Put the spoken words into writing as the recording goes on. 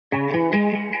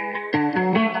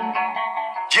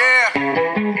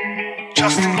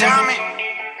Justin Diamond,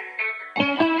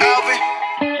 Albion,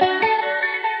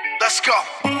 let's go.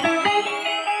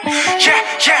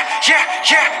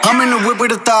 Yeah. I'm in the whip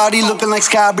with authority, looking like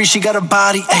Skybri, she got a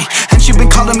body, ayy. And she been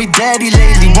calling me daddy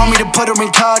lately, want me to put her in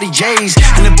Cartiers,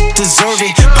 and the deserve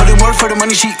it. Put in work for the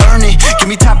money, she earn it. Give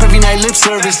me top every night, lip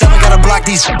service. Now I gotta block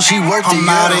these, she worth it. I'm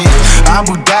out in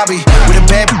Abu Dhabi, with a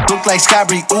bad look like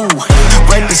Skybri, ooh.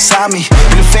 Right beside me,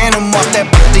 in the phantom off that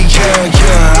body,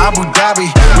 yeah. Abu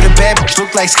Dhabi, with a bad look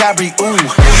like Skybri, ooh.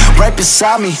 Right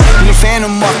beside me, in the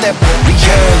phantom off that body,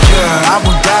 yeah.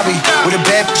 Abu Dhabi, with a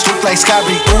bad look like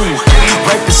Skybri, ooh.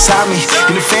 Right beside me,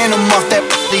 in the phantom off that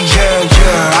body,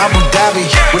 yeah. Abu Dhabi,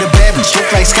 with a bad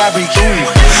look like Skybri, ooh.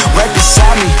 Right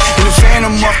beside me, in the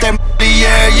phantom off that body,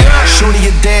 yeah. Shorty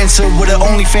a dancer with her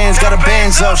OnlyFans, got her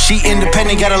bands up. She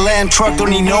independent, got a lamb truck, don't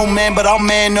need no man, but I'll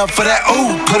man up for that.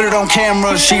 Ooh, put it on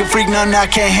camera, she a freak, nothing I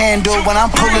can't handle. When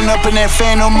I'm pulling up in that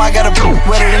phantom, I got a poop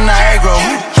wetter than Niagara.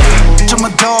 To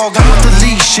my dog, I'm with the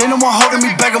leash, ain't no one holding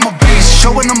me back, I'm a beast.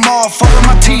 Showing them all, falling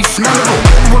my teeth, none of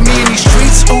them with me in these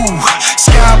streets. Ooh,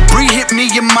 Skybri hit me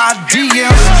in my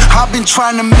DMs. I've been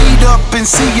trying to meet up and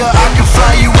see ya. I can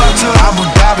fly you out to Abu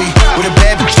Dhabi, with a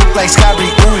bad bitch look like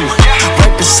Skybri, ooh.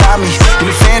 Right beside me,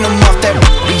 in the phantom off that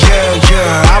body,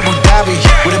 yeah. Abu Dhabi,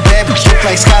 with a bad bitch look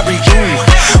like Skybri, ooh.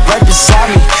 Right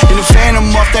beside me, in the phantom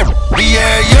off that body,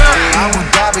 yeah. Abu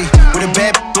Dhabi, with a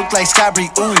bad bitch look like Skybri,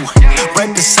 ooh.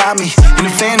 Right beside me, in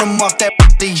the phantom off that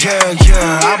body,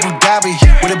 yeah. Abu Dhabi,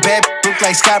 with a bad bitch look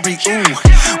like Skybri, ooh.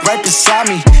 Right beside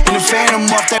me, in the phantom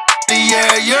off that body,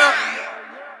 yeah.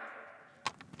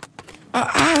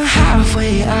 I'm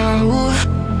halfway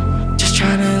out, just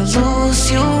trying to lose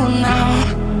you now.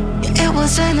 Yeah, it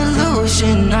was an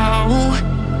illusion now.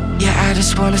 Yeah, I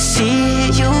just wanna see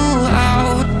you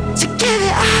out. So give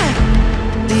it up,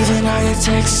 leaving all your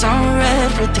texts on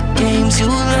red with the games you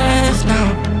left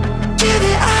now. Give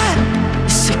it up,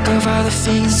 sick of all the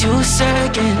things you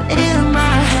said getting in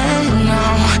my head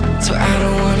now. So I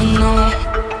don't wanna know,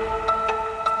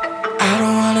 I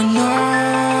don't wanna know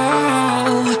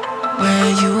where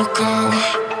you go.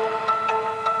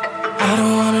 I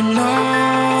don't wanna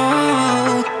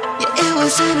know. Yeah, it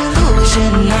was an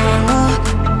illusion now.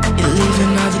 You're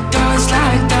leaving all the doors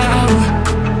locked out.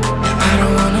 Yeah, I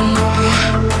don't wanna know.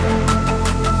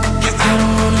 Yeah, I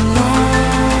don't wanna know.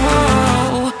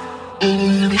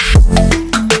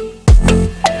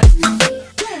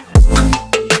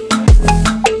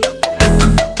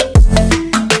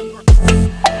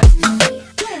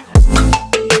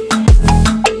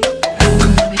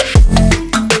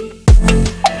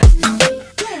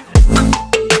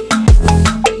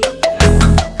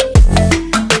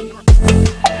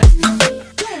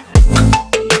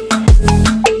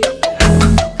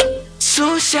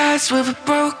 Shots with a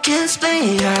broken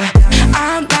spleen, yeah.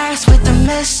 I'm blessed with the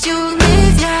mess you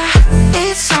leave, yeah.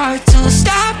 It's hard to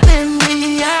stop and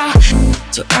breathe, yeah.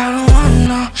 So I don't wanna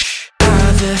know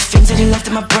all the things that you left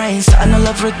in my brain, starting all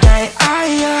over again,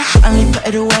 yeah. Only put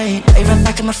it away, now you run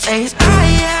back in my face,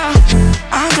 yeah.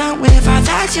 I'm done with all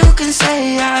that you can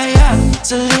say, yeah.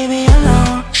 So leave me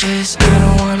alone, 'cause I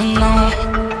don't wanna know.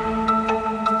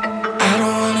 I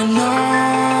don't wanna know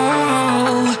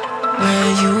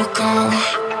where you go.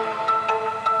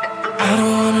 I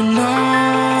don't wanna know.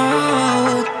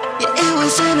 Yeah, it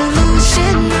was an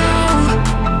illusion now.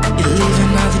 You're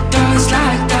leaving all the doors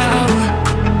locked out.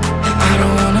 Yeah, I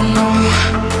don't wanna know.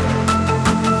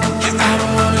 Yeah, I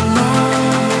don't wanna know.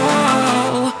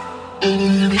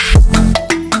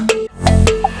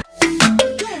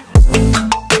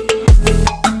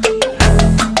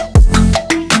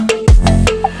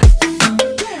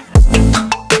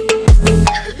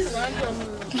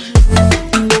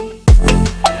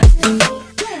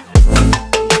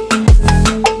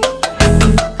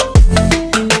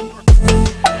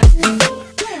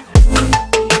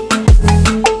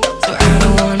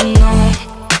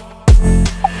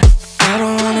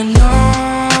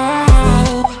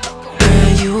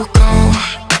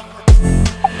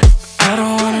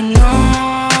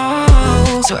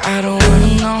 So I don't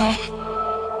wanna know.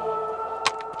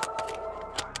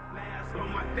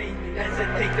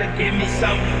 Hesitate to give me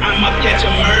some, I'ma catch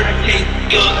a murder case.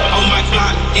 On my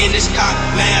clock, in this cock,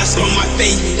 mask on my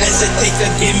face. Hesitate to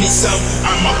give me some,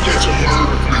 I'ma catch a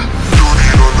murder case. 30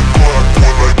 on the clock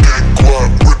when I get guap,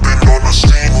 whipping on the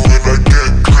scene when I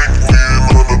get click, lean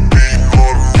on the beat,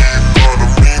 on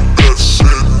me, that's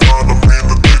it, on me,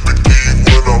 I take the key,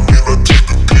 when I'm in, I take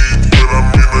the key, when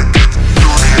I'm in, I get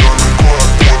 30 on the clock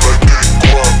when I get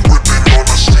guap, whipping on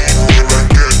the scene when I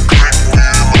get click,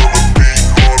 lean on the beat,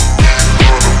 on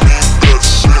me,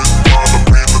 that's it, on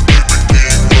me, I take the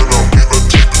key, when I'm in, I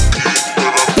take the key,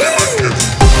 when I'm in, I get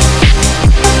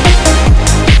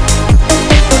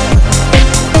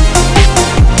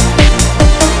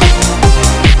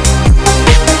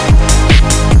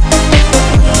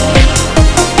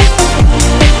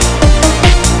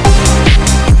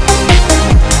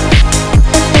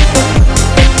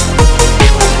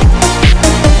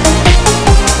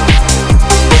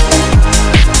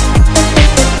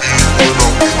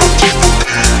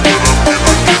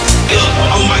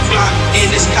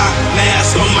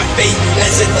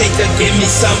give me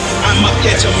some. I'ma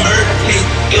catch a murder case.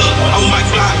 On my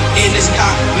block, in this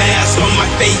cop, mask on my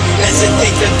face.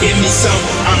 Hesitate to give me some.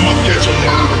 I'ma catch a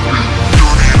murder case.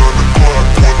 30 on the clock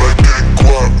when I get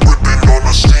guap. Whipping on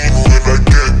the scene when I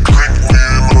get crank.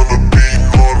 Lean on the beat,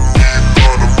 on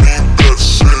me,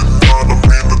 that's it. Not a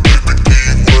mean to take the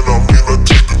key. When I mean I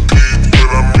take the key. When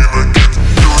I mean I get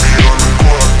 30 on the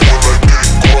clock when I get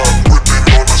guap. Whipping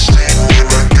on the scene when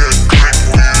I get crank.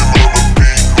 Lean on the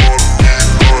beat, on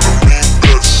me,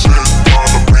 that's it.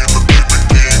 Not a mean to take the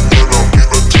key. When I mean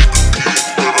I take the key.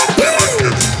 When I mean I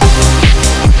get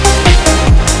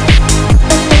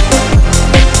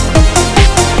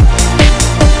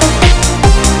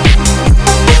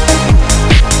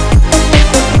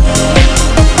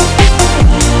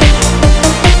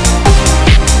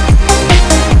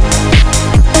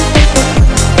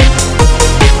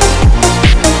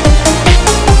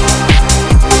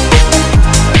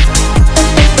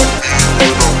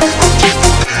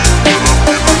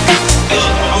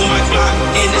on my block,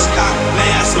 in this cop,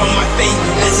 mask on my face.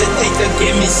 Hesitate to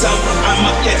give me some.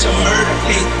 I'ma catch a murder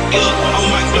case. On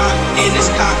my block, in this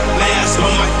cop, mask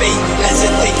on my face.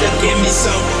 Hesitate to give me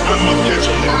some. I'ma catch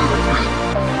a murder case.